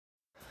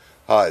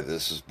Hi,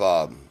 this is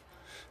Bob,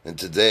 and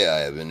today I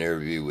have an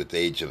interview with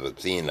Age of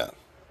Athena.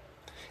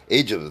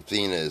 Age of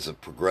Athena is a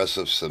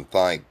progressive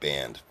symphonic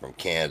band from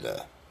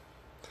Canada.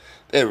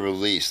 They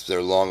released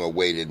their long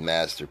awaited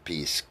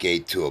masterpiece,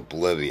 Skate to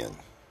Oblivion,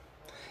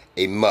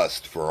 a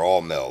must for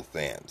all metal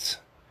fans.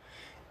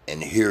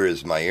 And here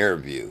is my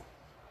interview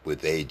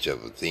with Age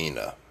of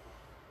Athena.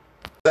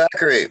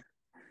 Zachary,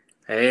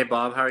 Hey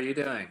Bob, how are you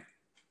doing?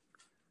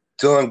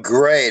 doing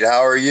great. How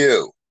are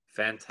you?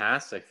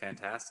 Fantastic,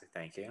 fantastic.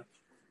 Thank you.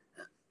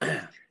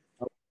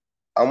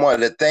 I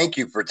wanted to thank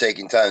you for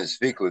taking time to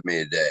speak with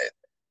me today.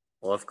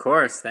 Well, of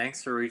course.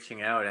 Thanks for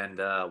reaching out and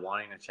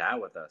wanting to chat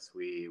with us.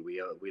 We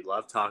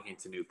love talking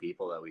to new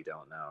people that we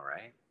don't know,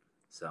 right?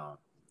 So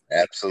making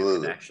new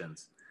Absolutely.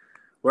 connections.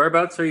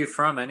 Whereabouts are you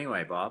from,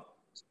 anyway, Bob?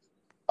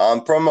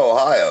 I'm from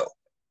Ohio.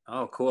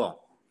 Oh,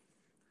 cool.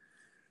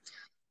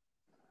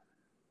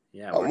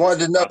 Yeah, I we're wanted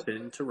just to know. up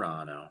in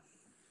Toronto.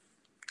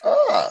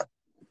 Ah,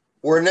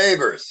 we're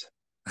neighbors.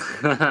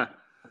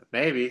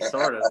 Maybe,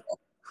 sort of.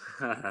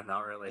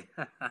 Not really.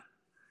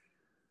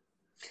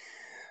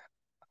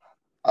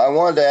 I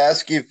wanted to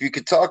ask you if you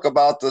could talk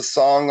about the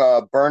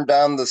song Burn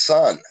Down the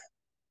Sun.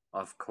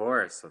 Of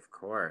course, of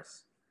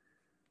course.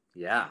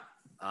 Yeah.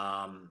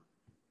 Um,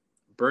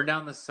 Burn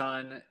Down the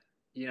Sun,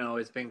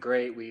 it's been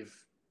great. We've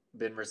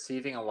been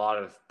receiving a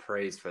lot of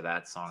praise for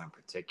that song in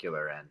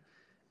particular. And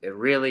it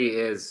really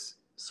is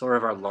sort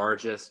of our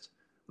largest,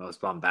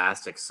 most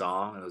bombastic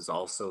song. It was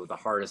also the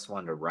hardest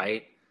one to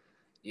write.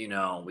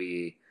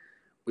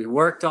 We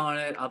worked on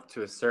it up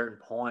to a certain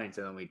point,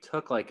 and then we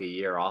took like a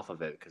year off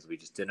of it because we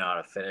just didn't know how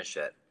to finish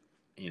it.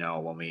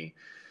 When we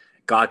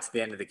got to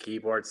the end of the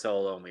keyboard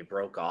solo and we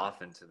broke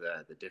off into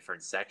the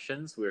different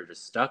sections, we were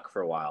just stuck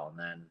for a while. And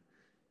then,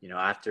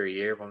 after a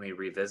year when we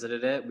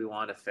revisited it, we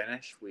wanted to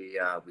finish. We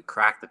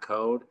cracked the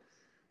code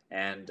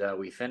and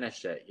we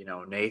finished it.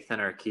 Nathan,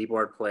 our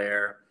keyboard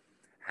player,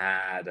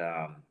 had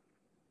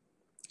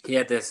he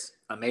had this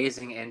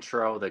amazing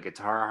intro, the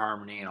guitar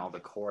harmony and all the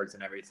chords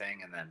and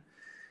everything, and then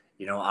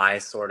I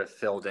sort of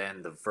filled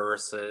in the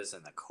verses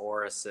and the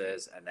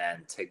choruses, and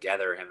then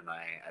together him and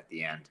I at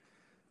the end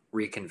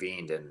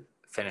reconvened and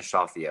finished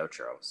off the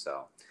outro.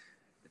 So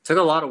it took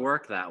a lot of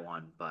work, that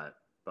one, but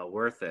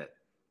worth it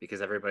because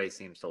everybody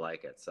seems to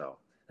like it. So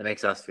that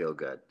makes us feel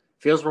good.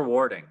 Feels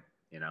rewarding,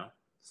 you know.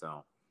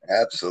 So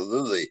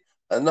Absolutely.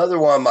 Another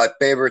one of my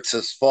favorites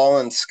is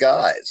Fallen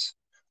Skies.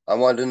 I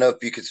wanted to know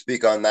if you could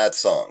speak on that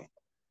song.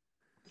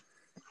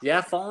 yeah,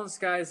 Fallen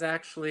Skies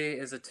actually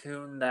is a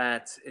tune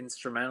that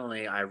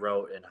instrumentally I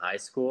wrote in high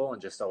school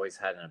and just always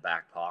had in a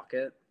back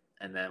pocket.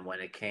 And then when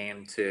it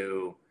came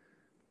to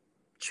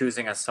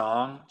choosing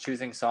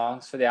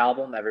songs for the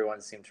album,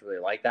 everyone seemed to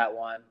really like that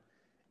one.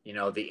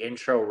 The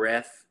intro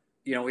riff,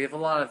 we have a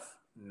lot of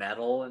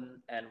metal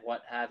and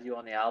what have you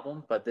on the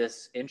album, but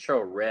this intro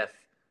riff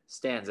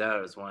stands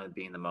out as one of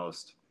being the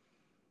most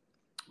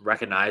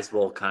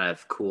recognizable, kind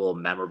of cool,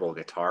 memorable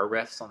guitar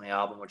riffs on the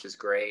album, which is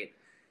great.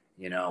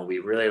 We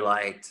really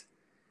liked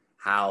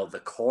how the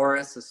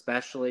chorus,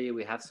 especially,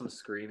 we have some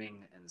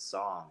screaming in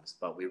songs,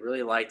 but we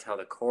really liked how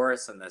the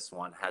chorus in this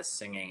one has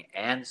singing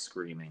and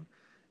screaming,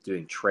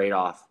 doing trade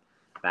off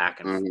back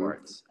and Hmm.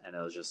 forths. And it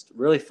was just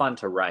really fun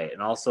to write.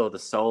 And also, the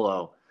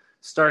solo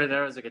started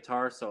out as a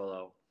guitar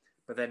solo,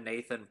 but then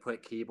Nathan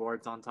put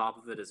keyboards on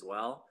top of it as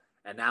well.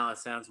 And now it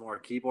sounds more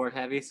keyboard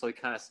heavy, so he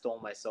kind of stole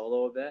my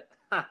solo a bit.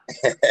 but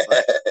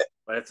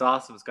but it's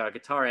awesome. It's got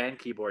guitar and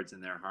keyboards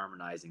in there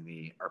harmonizing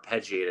the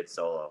arpeggiated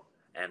solo,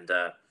 and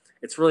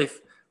it's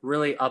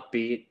really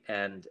upbeat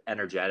and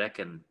energetic,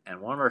 and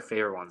one of our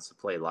favorite ones to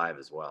play live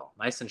as well.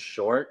 Nice and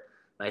short,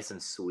 nice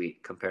and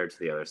sweet compared to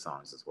the other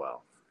songs as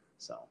well.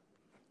 So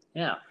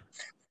yeah.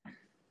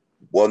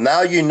 Well,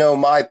 now you know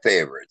my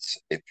favorites.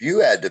 If you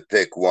had to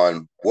pick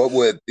one, what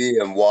would it be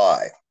and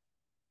why?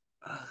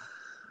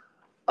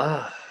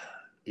 Uh,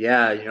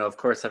 yeah, of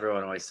course,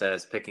 everyone always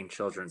says picking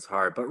children's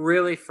hard, but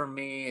really for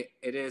me,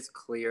 it is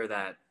clear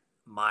that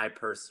my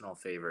personal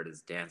favorite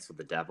is Dance with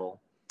the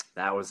Devil.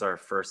 That was our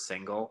first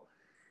single.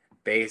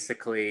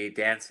 Basically,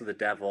 Dance with the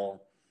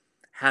Devil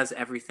has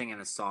everything in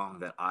a song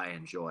that I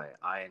enjoy.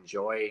 I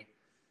enjoy,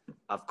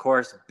 of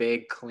course,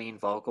 big, clean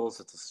vocals.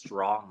 It's a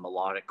strong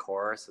melodic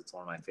chorus. It's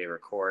one of my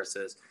favorite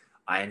choruses.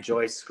 I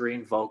enjoy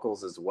screen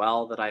vocals as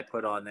well that I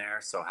put on there.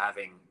 So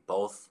having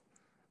both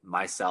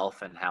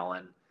myself and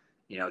Helen,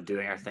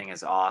 doing our thing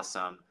is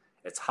awesome.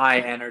 It's high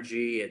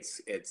energy.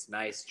 It's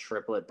nice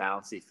triplet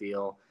bouncy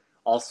feel.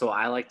 Also,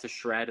 I like to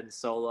shred in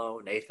solo.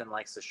 Nathan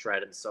likes to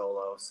shred in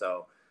solo.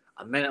 So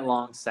a minute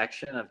long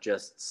section of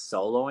just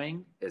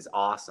soloing is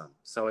awesome.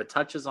 So it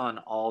touches on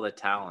all the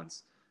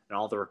talents and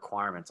all the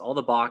requirements, all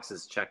the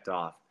boxes checked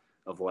off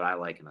of what I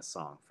like in a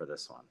song for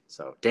this one.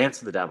 So Dance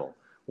to the Devil,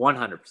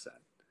 100%.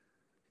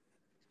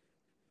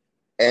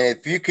 And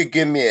if you could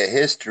give me a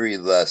history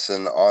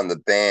lesson on the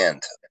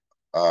band,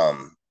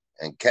 um,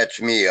 and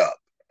catch me up.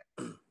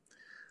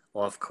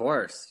 Well, of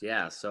course,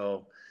 yeah.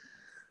 So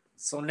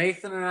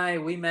Nathan and I,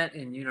 we met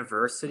in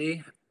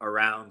university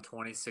around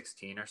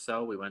 2016 or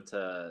so. We went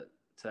to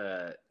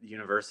to the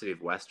University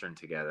of Western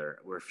together.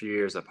 We're a few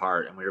years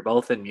apart, and we were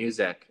both in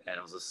music, and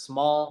it was a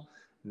small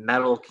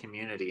metal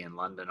community in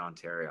London,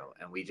 Ontario,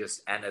 and we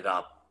just ended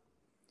up,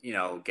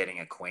 getting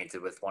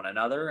acquainted with one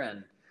another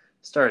and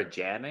started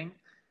jamming.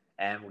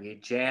 And we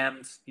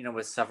jammed,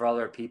 with several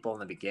other people in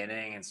the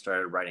beginning and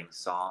started writing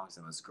songs,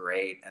 and it was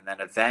great. And then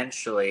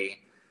eventually,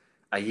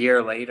 a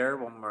year later,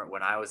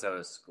 when I was out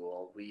of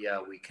school, we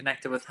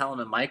connected with Helen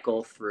and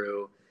Michael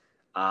through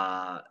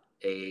uh,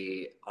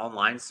 a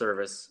online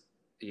service,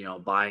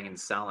 buying and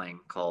selling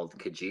called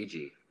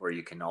Kijiji, where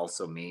you can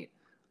also meet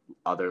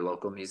other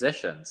local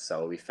musicians.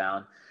 So we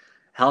found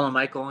Helen and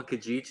Michael on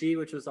Kijiji,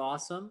 which was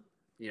awesome.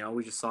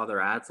 We just saw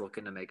their ads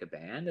looking to make a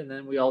band, and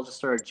then we all just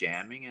started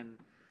jamming and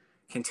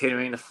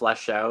continuing to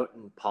flesh out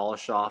and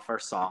polish off our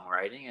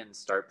songwriting and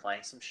start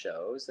playing some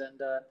shows. And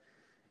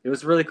it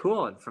was really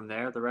cool. And from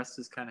there, the rest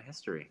is kind of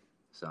history.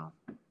 So.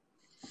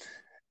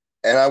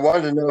 And I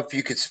wanted to know if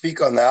you could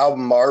speak on the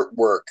album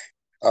artwork,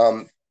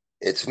 um,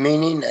 its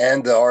meaning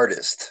and the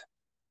artist.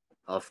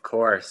 Of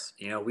course,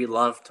 we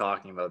love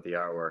talking about the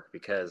artwork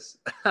because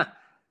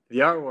the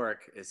artwork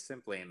is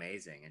simply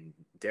amazing, and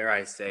dare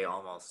I say,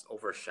 almost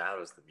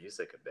overshadows the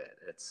music a bit.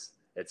 It's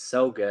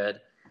so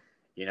good.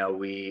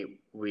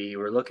 We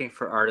were looking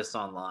for artists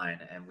online,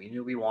 and we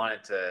knew we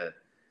wanted to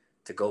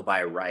go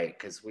by right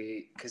because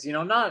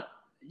not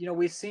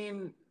we've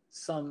seen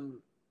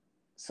some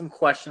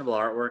questionable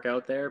artwork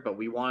out there, but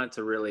we wanted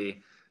to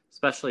really,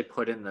 especially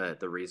put in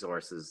the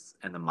resources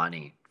and the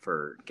money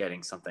for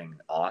getting something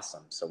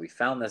awesome. So we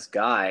found this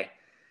guy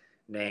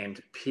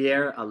named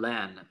Pierre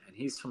Alain, and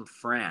he's from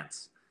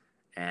France.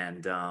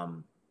 And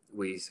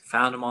we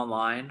found him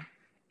online,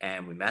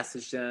 and we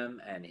messaged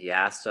him, and he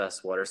asked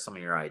us, what are some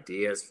of your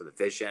ideas for the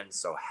vision?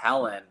 So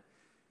Helen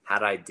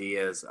had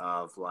ideas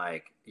of,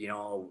 like,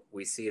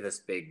 we see this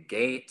big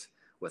gate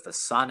with a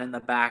sun in the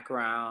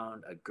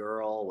background, a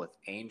girl with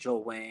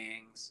angel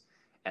wings,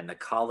 and the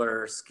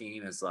color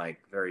scheme is like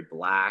very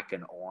black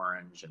and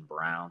orange and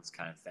browns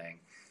kind of thing.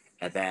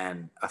 And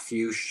then a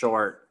few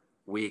short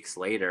weeks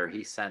later,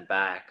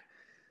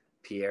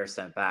 Pierre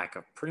sent back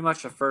pretty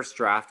much a first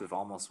draft of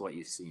almost what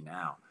you see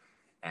now.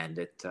 And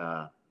it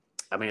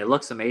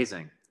looks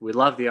amazing. We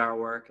love the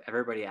artwork.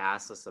 Everybody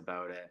asks us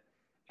about it.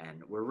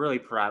 And we're really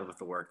proud with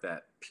the work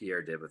that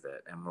Pierre did with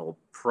it. And we'll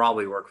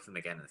probably work with him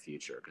again in the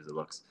future because it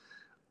looks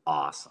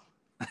awesome.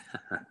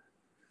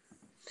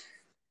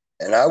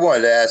 And I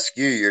wanted to ask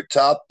you your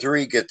top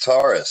 3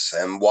 guitarists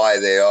and why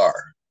they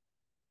are.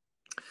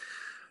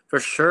 For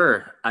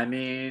sure.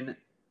 From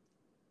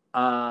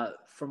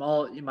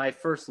all my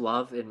first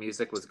love in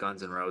music was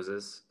Guns N'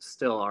 Roses.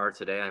 Still are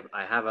today.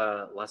 I have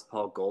a Les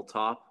Paul Gold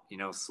Top.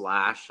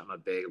 Slash. I'm a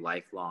big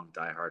lifelong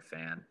diehard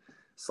fan.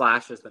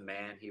 Slash is the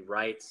man. He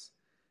writes.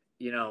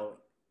 He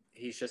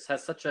just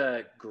has such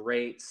a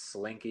great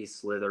slinky,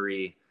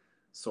 slithery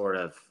sort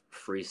of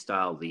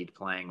freestyle lead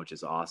playing, which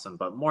is awesome.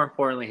 But more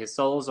importantly, his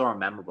solos are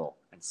memorable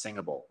and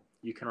singable.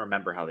 You can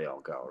remember how they all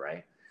go,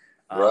 right?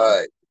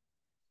 Right.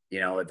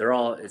 They're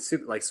all, it's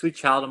super, like Sweet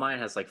Child of Mine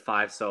has like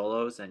 5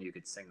 solos and you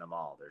could sing them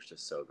all. They're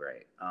just so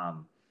great.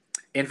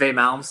 Yngwie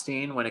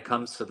Malmsteen, when it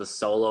comes to the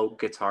solo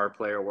guitar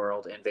player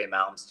world, Yngwie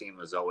Malmsteen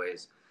was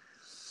always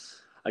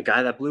a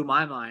guy that blew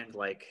my mind,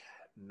 like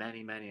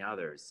many, many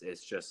others.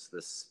 It's just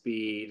the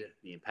speed,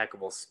 the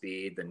impeccable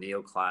speed, the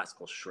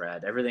neoclassical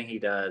shred. Everything he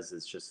does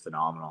is just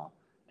phenomenal.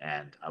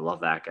 And I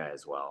love that guy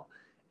as well.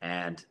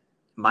 And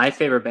my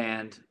favorite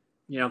band,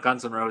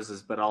 Guns N'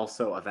 Roses, but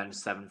also Avenged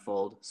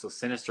Sevenfold. So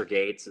Sinister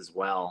Gates as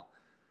well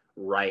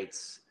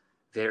writes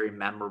very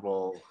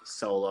memorable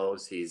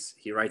solos.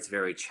 He writes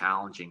very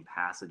challenging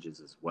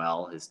passages as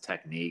well. His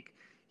technique,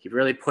 he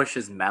really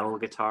pushes metal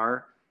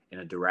guitar in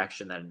a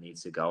direction that it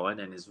needs to go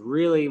in, and is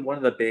really one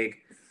of the big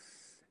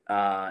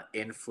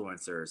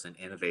influencers and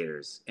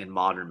innovators in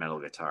modern metal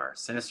guitar.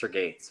 Sinister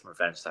Gates from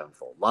Avenged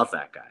Sevenfold. Love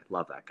that guy.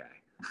 Love that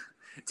guy.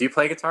 Do you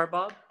play guitar,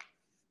 Bob?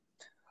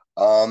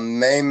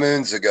 Many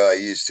moons ago, I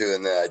used to,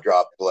 and then I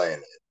dropped playing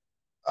it.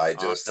 I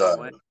just, No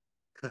way.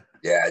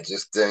 yeah, I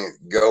just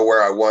didn't go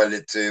where I wanted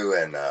it to,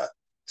 and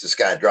just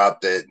kind of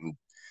dropped it. And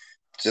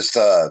just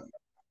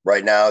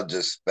right now,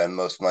 just spend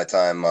most of my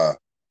time.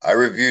 I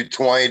review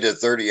 20 to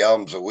 30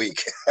 albums a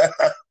week,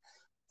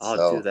 Oh,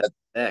 so dude, that's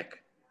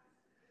sick.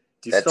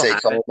 Do you that still have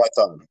takes all it? of my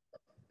time.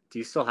 Do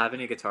you still have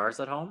any guitars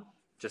at home,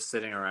 just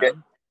sitting Yeah.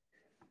 around?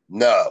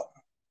 No,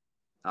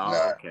 Oh,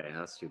 no, okay,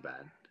 that's too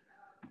bad.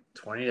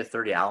 20 to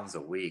 30 albums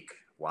a week.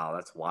 Wow,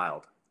 that's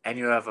wild. And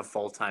you have a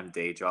full-time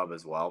day job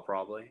as well,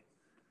 probably?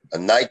 a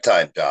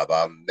nighttime job.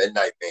 I'm a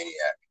midnight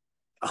maniac.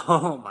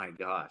 Oh my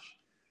gosh.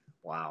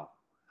 Wow.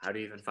 How do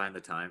you even find the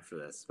time for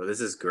this? But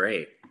this is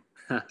great.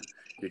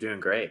 You're doing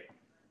great.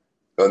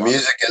 But Love it.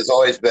 music has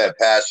always been a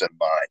passion of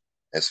mine,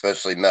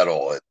 especially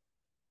metal.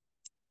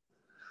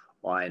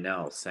 Well, I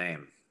know.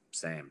 Same.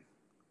 Same.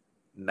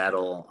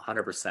 Metal,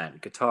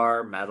 100%.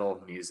 Guitar,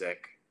 metal,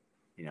 music,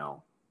 you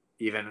know,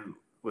 even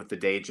with the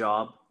day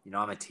job,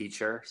 I'm a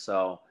teacher.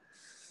 So,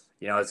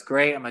 it's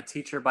great. I'm a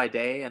teacher by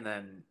day and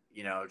then,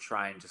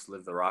 try and just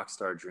live the rock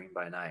star dream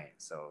by night.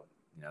 So,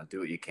 do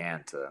what you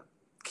can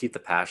keep the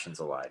passions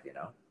alive, you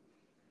know?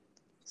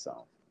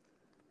 So,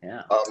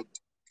 yeah. Um,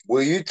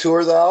 will you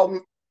tour the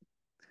album?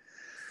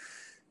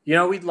 You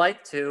know, we'd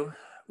like to.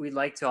 We'd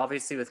like to,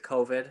 obviously, with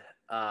COVID.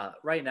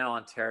 Right now,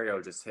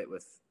 Ontario just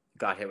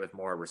got hit with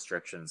more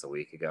restrictions a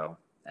week ago,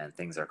 and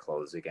things are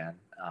closed again.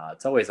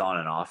 It's always on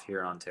and off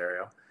here in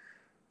Ontario.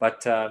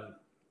 But,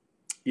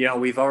 you know,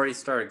 we've already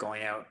started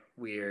going out.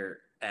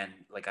 And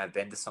like, I've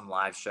been to some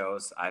live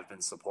shows. I've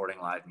been supporting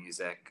live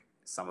music.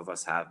 Some of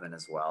us have been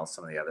as well,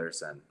 some of the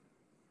others. And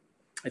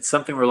it's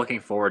something we're looking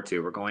forward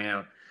to. We're going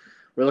out,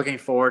 we're looking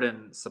forward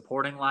in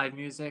supporting live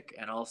music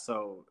and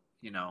also,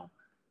 you know,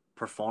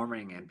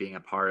 performing and being a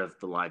part of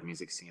the live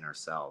music scene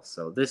ourselves.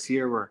 So this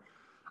year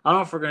I don't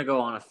know if we're going to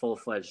go on a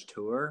full-fledged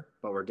tour,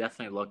 but we're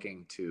definitely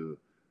looking to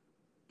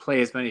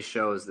play as many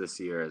shows this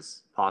year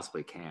as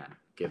possibly can,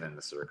 given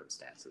the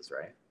circumstances,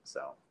 right?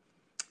 So,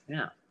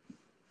 yeah.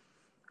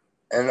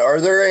 And are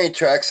there any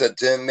tracks that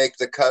didn't make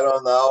the cut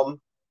on the album?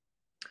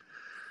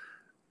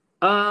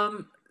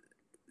 Um,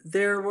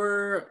 there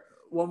were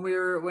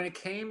when it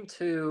came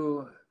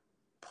to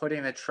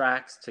putting the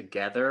tracks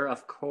together,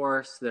 of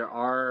course, there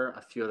are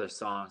a few other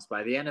songs.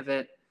 By the end of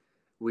it,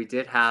 we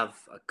did have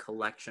a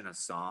collection of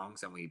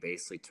songs, and we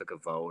basically took a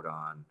vote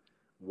on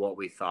what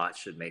we thought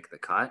should make the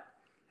cut.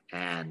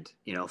 And,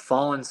 you know,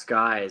 Fallen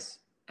Skies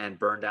and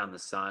Burn Down the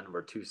Sun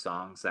were two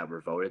songs that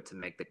were voted to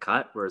make the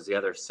cut, whereas the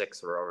other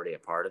six were already a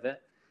part of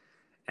it.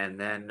 And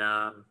then,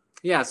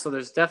 yeah, so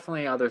there's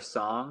definitely other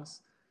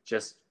songs,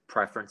 just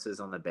preferences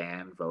on the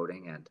band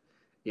voting. And,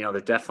 you know,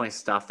 there's definitely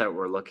stuff that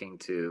we're looking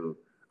to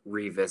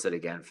revisit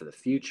again for the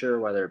future,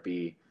 whether it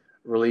be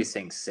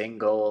releasing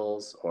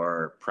singles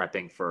or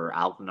prepping for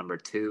album number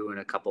 2 in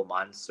a couple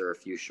months or a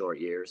few short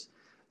years.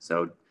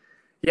 So,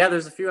 yeah,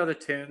 there's a few other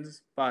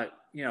tunes, but,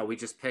 you know, we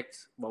just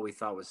picked what we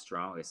thought was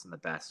strongest and the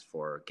best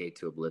for Gate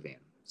to Oblivion.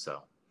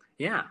 So,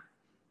 yeah.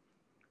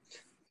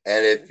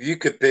 And if you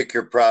could pick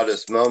your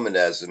proudest moment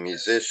as a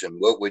musician,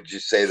 what would you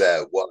say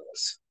that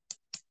was?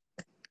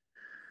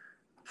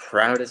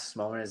 Proudest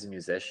moment as a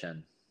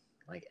musician,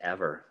 like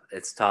ever.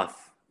 It's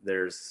tough.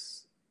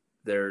 There's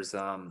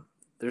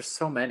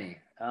so many.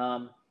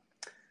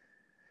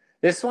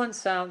 This one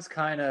sounds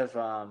kind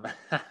of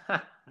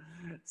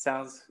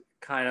sounds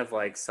kind of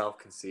like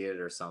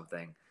self-conceited or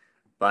something.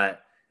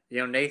 But you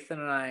know, Nathan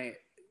and I,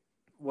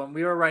 when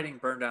we were writing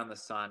Burn Down the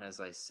Sun, as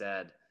I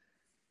said,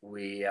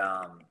 we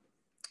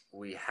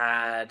we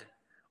had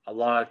a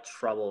lot of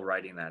trouble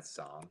writing that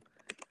song.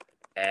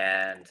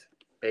 And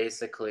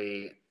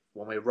basically,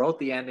 when we wrote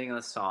the ending of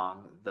the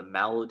song, the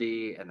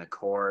melody and the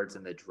chords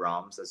and the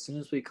drums, as soon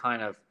as we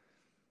kind of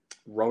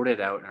wrote it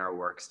out in our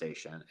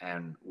workstation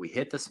and we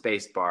hit the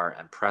space bar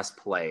and press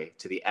play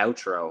to the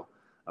outro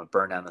of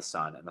Burn Down the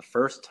Sun, and the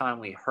first time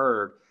we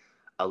heard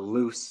a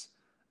loose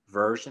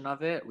version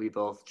of it, we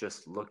both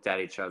just looked at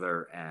each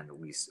other and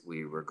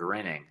we were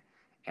grinning,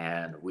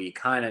 and we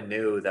kind of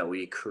knew that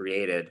we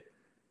created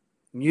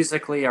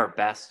musically our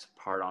best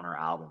part on our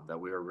album that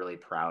we were really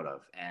proud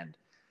of. And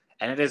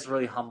it is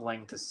really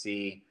humbling to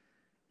see,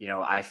 you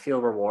know, I feel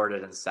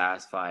rewarded and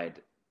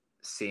satisfied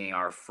seeing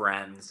our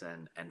friends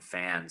and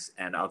fans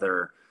and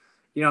other,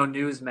 you know,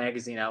 news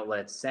magazine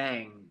outlets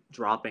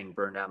dropping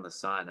Burn Down the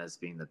Sun as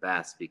being the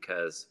best,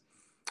 because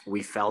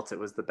we felt it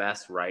was the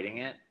best writing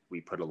it. We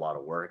put a lot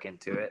of work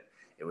into it.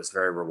 It was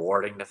very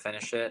rewarding to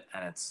finish it,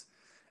 and it's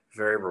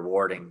very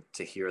rewarding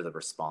to hear the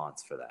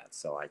response for that.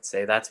 So I'd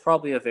say that's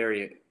probably a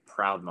very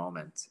proud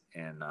moment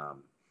in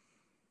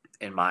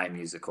my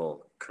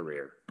musical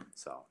career.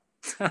 So,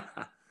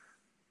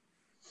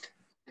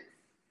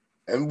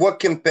 And what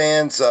can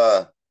fans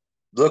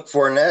look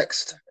for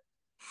next?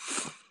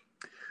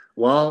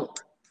 well,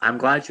 I'm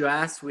glad you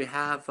asked. We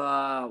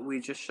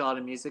just shot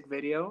a music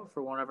video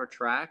for one of our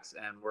tracks,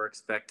 and we're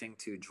expecting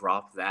to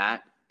drop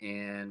that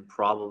in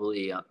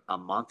probably a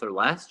month or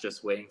less,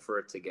 just waiting for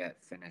it to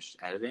get finished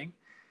editing.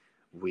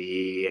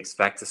 We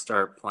expect to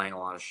start playing a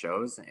lot of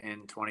shows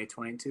in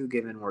 2022,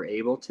 given we're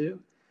able to.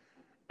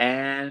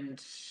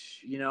 And,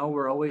 you know,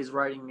 we're always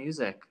writing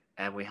music,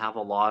 and we have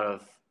a lot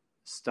of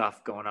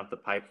stuff going up the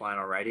pipeline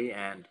already.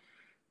 And,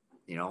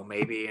 you know,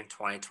 maybe in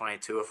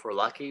 2022, if we're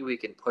lucky, we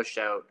can push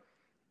out,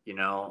 you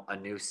know, a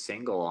new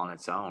single on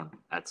its own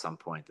at some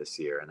point this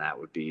year. And that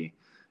would be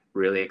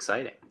really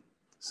exciting.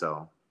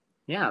 So,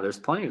 yeah, there's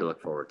plenty to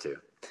look forward to.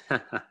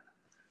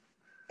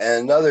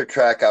 And another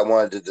track I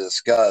wanted to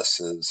discuss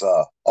is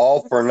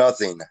All for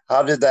Nothing.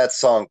 How did that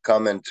song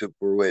come into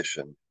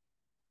fruition?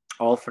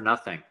 All for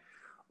Nothing.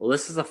 Well,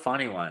 this is a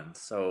funny one.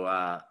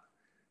 So,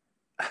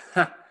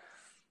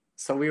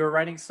 so we were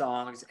writing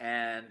songs,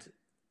 and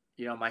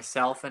you know,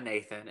 myself and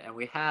Nathan, and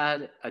we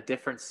had a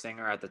different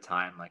singer at the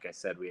time. Like I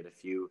said, we had a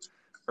few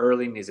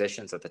early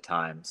musicians at the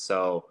time.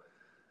 So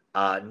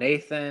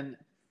Nathan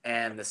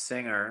and the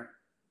singer,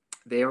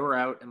 they were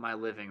out in my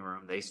living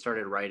room. They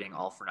started writing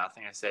All for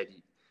Nothing. I said,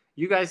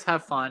 "You guys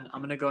have fun.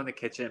 I'm gonna go in the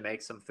kitchen and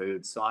make some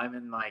food." So I'm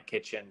in my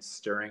kitchen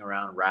stirring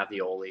around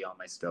ravioli on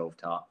my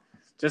stovetop,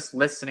 just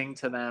listening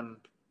to them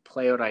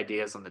play out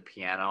ideas on the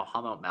piano,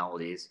 hum out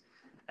melodies.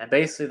 And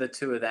basically, the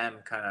two of them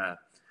kind of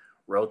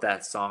wrote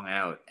that song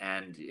out,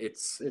 and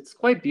it's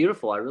quite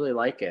beautiful. I really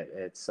like it.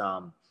 It's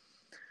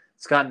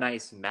got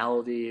nice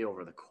melody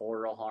over the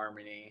choral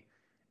harmony,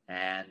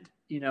 and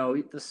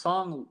the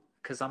song,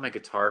 because I'm a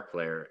guitar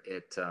player,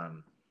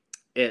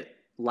 it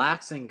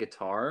lacks in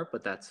guitar,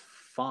 but that's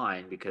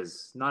fine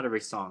because not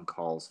every song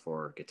calls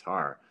for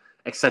guitar,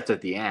 except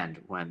at the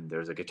end when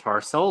there's a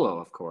guitar solo,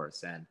 of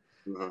course, and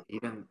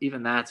Mhm.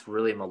 even that's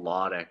really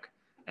melodic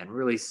and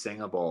really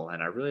singable,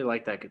 and I really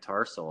like that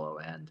guitar solo,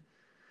 and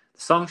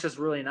the song's just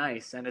really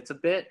nice, and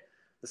the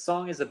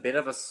song is a bit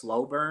of a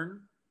slow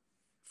burn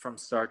from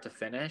start to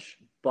finish,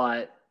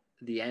 but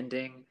the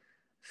ending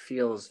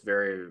feels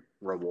very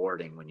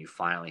rewarding when you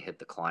finally hit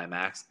the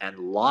climax. And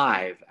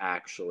live,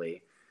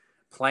 actually,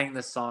 playing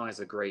this song is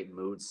a great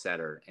mood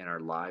setter in our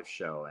live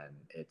show, and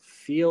it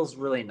feels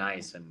really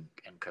nice and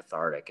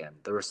cathartic. And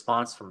the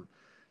response from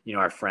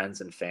our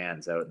friends and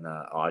fans out in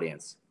the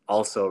audience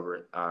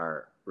also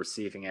are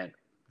receiving it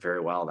very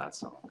well, that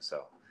song.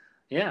 So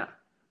yeah.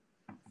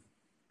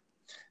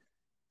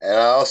 And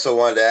I also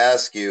wanted to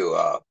ask you,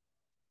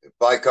 if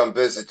I come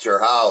visit your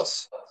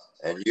house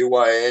and you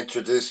want to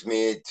introduce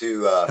me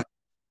to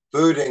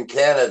food in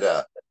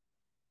Canada,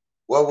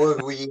 what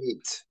would we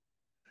eat?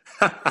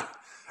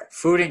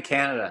 Food in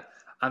Canada.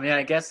 I mean,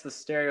 I guess the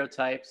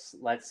stereotypes,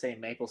 let's say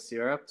maple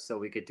syrup, so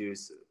we could do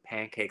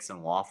pancakes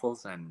and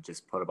waffles and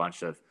just put a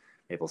bunch of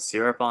maple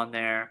syrup on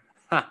there.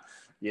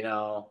 you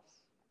know,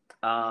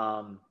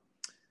 um,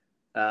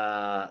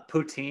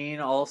 Poutine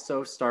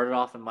also started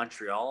off in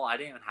Montreal. I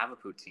didn't even have a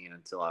poutine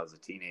until I was a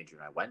teenager,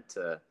 and I went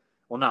to,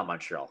 well, not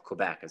Montreal,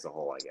 Quebec as a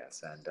whole, I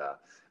guess. And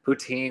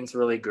poutine's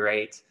really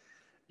great,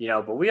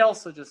 but we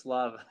also just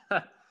love,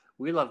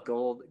 we love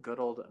good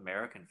old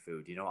American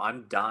food.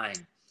 I'm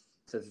dying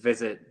to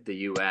visit the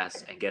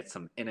U.S. and get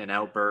some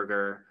In-N-Out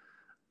burger.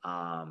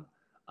 Um,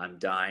 I'm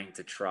dying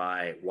to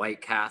try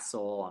White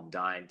Castle. I'm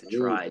dying to Ooh,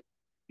 try.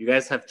 You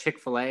guys have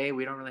Chick-fil-A?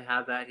 We don't really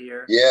have that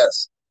here.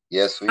 yes,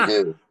 yes, we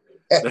do.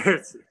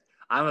 There's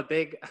I'm a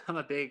big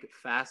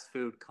fast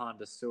food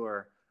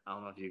connoisseur. I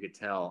don't know if you could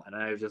tell, and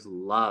I just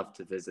love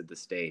to visit the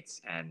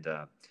states and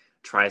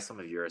try some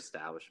of your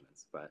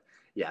establishments. But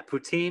yeah,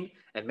 poutine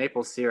and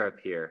maple syrup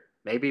here.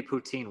 Maybe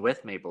poutine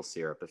with maple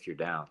syrup if you're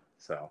down.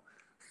 So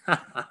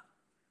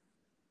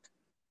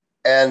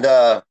And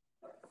I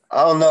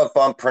don't know if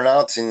I'm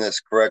pronouncing this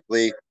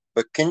correctly,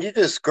 but can you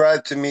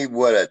describe to me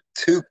what a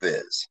toop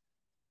is?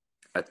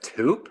 a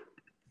tube,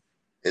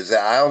 Is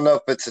that I don't know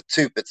if it's a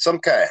toop. It's some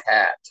kind of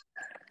hat,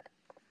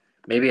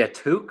 maybe a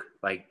toque,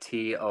 like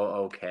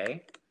TOOK.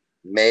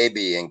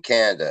 maybe in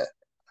Canada.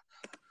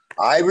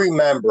 I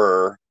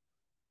remember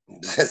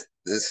this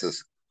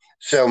is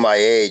show my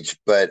age,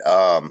 but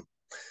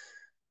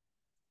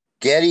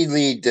Geddy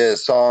Lee did a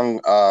song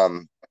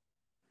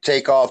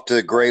 "Take Off to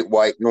the Great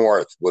White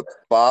North" with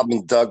Bob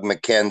and Doug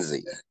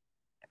McKenzie,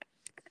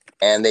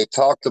 and they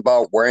talked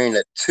about wearing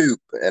a toque,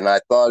 and I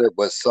thought it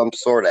was some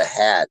sort of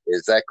hat.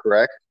 Is that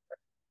correct?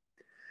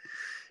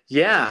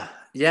 Yeah,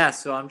 yeah.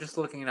 So I'm just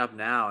looking it up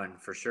now, and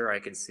for sure I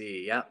can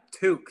see. Yep,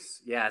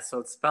 toques. Yeah, so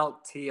it's spelled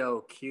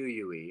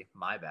TOQUE.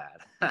 My bad.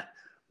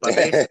 But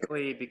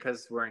basically,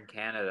 because we're in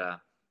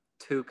Canada,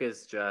 toque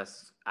is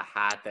just a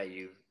hat that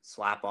you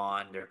slap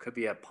on. There could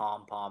be a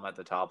pom pom at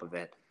the top of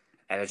it,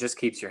 and it just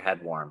keeps your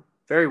head warm.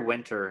 Very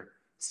winter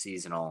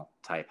seasonal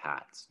type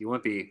hats. You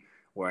wouldn't be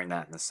wearing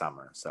that in the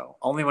summer, so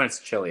only when it's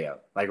chilly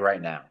out, like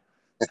right now.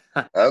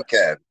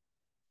 Okay.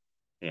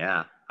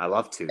 Yeah, I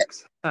love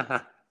toques.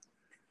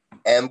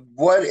 And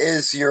what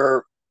is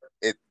your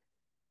e-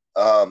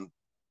 um,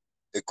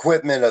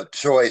 equipment of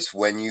choice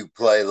when you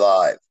play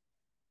live?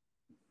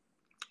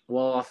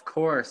 Well, of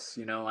course,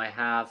 I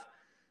have,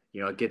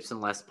 a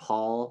Gibson Les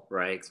Paul,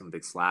 right? 'Cause I'm a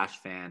big Slash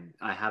fan.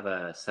 I have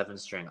a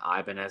seven-string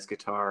Ibanez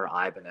guitar.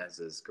 Ibanez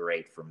is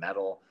great for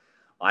metal.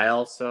 I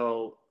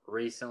also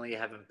recently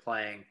have been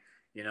playing,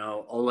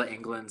 Ola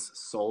England's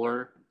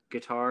Solar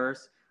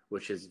guitars,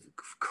 which is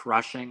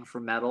crushing for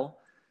metal.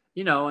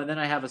 And then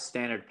I have a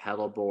standard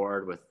pedal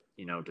board with,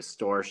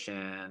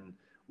 distortion,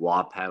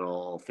 wah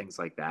pedal, things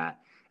like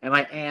that. And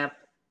my amp,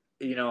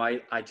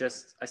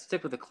 I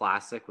stick with the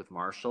classic with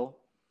Marshall.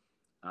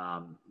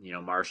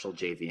 Marshall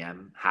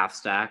JVM half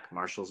stack.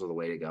 Marshalls are the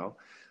way to go.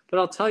 But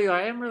I'll tell you,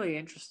 I am really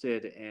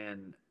interested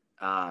in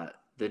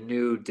the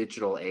new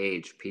digital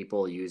age,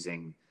 people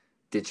using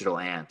digital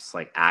amps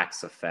like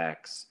Axe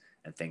effects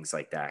and things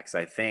like that. Because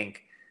I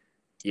think,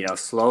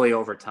 slowly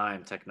over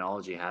time,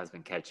 technology has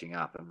been catching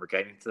up. And we're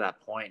getting to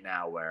that point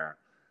now where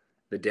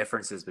the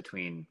differences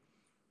between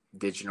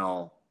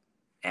digital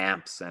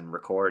amps and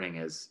recording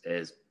is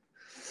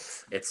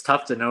it's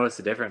tough to notice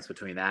the difference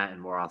between that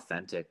and more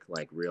authentic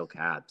like real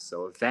cabs.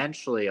 So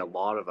eventually a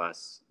lot of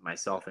us,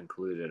 myself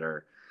included,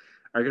 are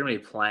going to be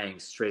playing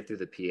straight through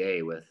the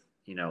PA with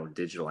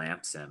digital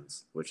amp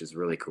sims, which is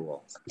really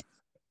cool.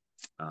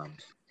 um,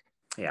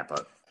 yeah,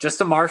 but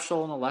just a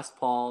Marshall and a Les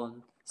Paul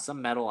and some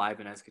metal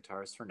Ibanez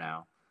guitars for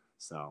now.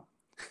 So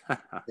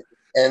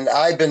And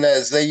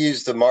Ibanez, they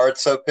use the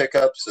Marzo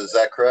pickups. Is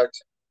that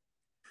correct?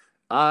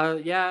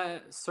 Yeah,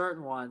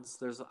 certain ones.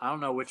 I don't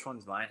know which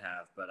ones mine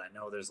have, but I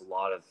know there's a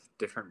lot of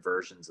different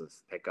versions of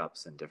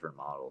pickups and different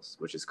models,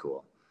 which is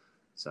cool.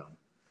 So,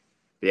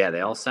 but yeah,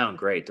 they all sound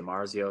great.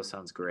 DiMarzio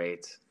sounds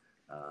great.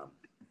 Um,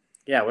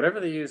 yeah, whatever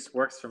they use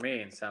works for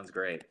me and sounds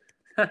great.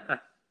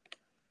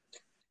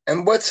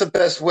 And what's the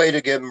best way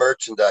to get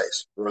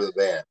merchandise for the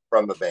band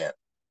from the band?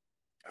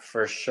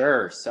 For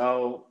sure.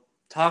 So,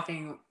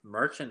 talking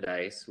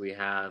merchandise, we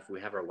have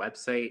our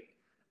website,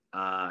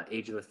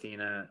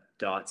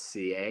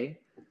 ageofathena.ca,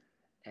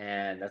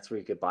 and that's where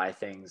you could buy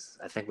things.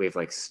 I think we have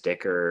like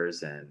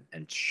stickers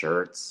and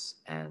shirts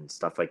and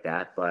stuff like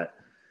that. But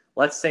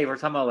let's say we're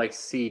talking about like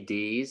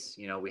CDs.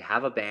 We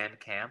have a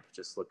Bandcamp.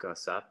 Just look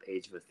us up,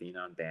 Age of Athena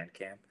on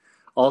Bandcamp.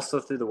 Also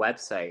through the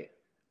website,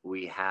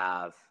 we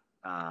have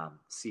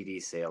CD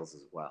sales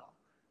as well.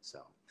 So,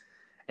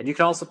 and you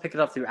can also pick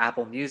it up through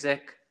Apple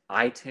Music,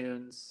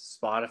 iTunes,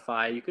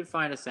 Spotify. You can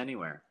find us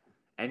anywhere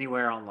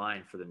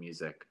online for the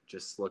music.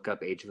 Just look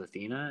up Age of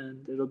Athena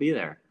and it'll be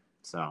there.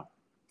 So,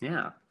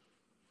 yeah.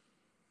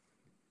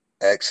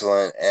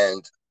 Excellent.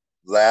 And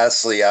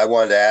lastly, I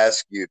wanted to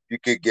ask you if you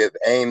could give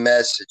a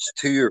message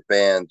to your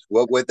band,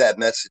 what would that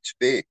message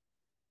be?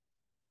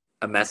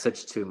 A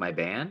message to my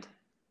band?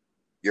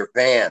 Your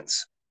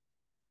fans.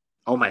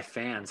 Oh, my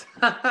fans.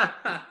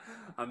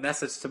 A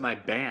message to my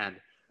band.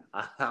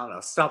 I don't know.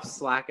 Stop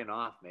slacking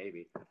off,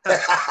 maybe.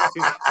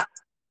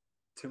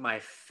 To my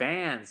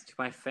fans, to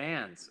my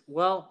fans.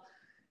 Well,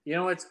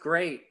 it's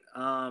great.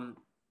 I've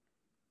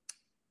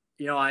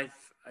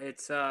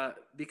it's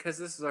because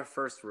this is our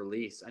first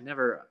release. I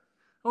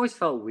always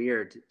felt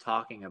weird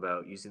talking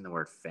about using the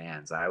word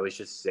fans. I always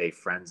just say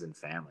friends and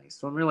family.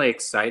 So I'm really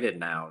excited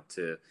now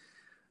to,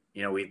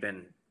 we've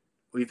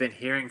been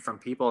hearing from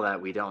people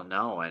that we don't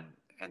know, and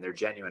they're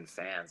genuine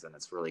fans, and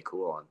it's really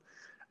cool. And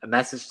a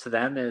message to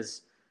them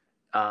is,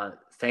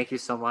 thank you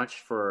so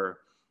much for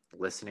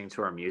listening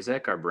to our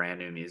music, our brand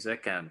new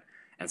music, and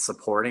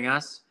supporting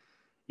us.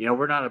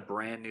 We're not a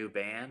brand new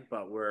band,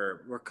 but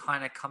we're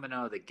kind of coming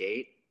out of the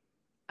gate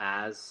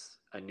as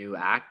a new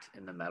act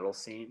in the metal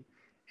scene,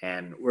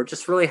 and we're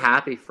just really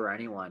happy for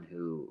anyone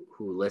who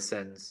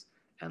listens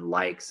and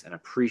likes and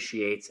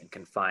appreciates and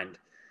can find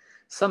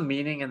some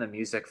meaning in the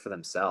music for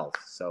themselves.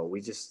 So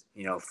we just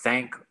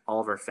thank all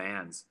of our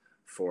fans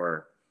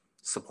for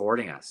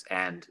supporting us,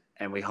 and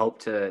we hope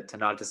to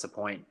not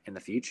disappoint in the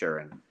future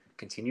and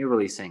continue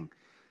releasing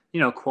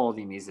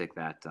quality music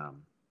that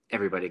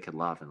everybody could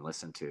love and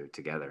listen to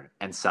together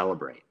and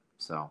celebrate.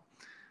 So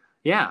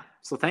yeah,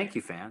 so thank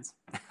you, fans.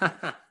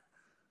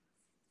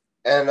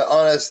 And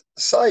on a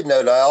side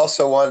note, I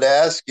also wanted to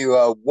ask you,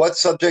 what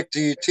subject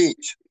do you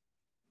teach?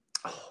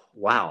 Oh,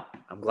 wow,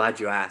 I'm glad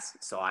you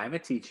asked. So I'm a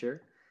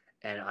teacher,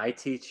 and I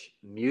teach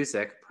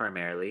music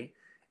primarily,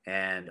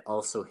 and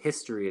also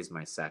history is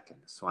my second.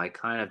 So I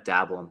kind of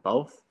dabble in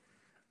both,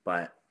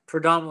 but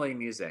predominantly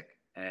music,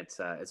 and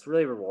it's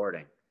really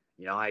rewarding.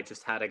 I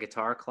just had a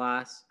guitar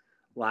class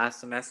last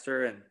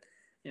semester, and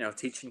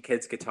teaching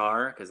kids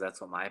guitar because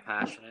that's what my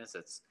passion is.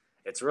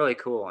 It's really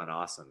cool and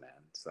awesome, man.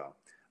 So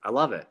I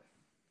love it.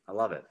 I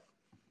love it.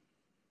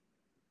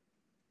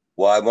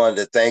 Well, I wanted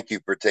to thank you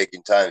for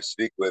taking time to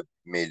speak with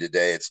me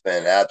today. It's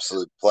been an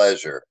absolute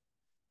pleasure.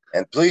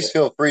 And please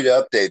feel free to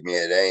update me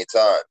at any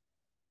time.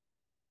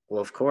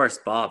 Well, of course,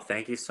 Bob,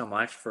 thank you so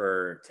much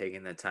for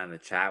taking the time to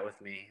chat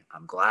with me.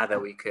 I'm glad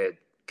that we could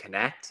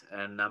connect,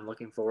 and I'm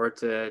looking forward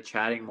to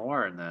chatting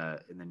more in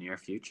the near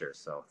future.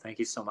 So, thank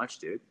you so much,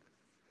 dude.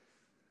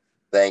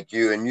 Thank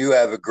you. And you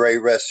have a great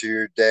rest of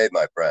your day,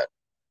 my friend.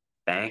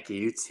 Thank you.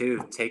 You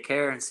too. Take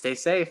care and stay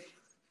safe.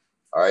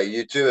 All right,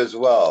 you too as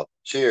well.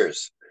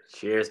 Cheers.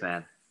 Cheers,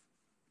 man.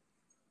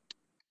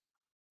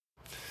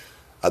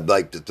 I'd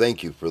like to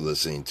thank you for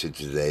listening to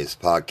today's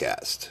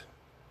podcast.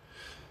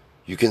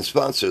 You can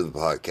sponsor the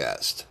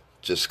podcast.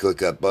 Just click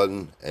that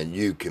button and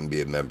you can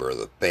be a member of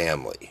the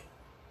family.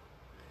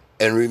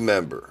 And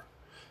remember,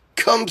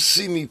 come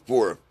see me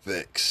for a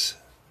fix.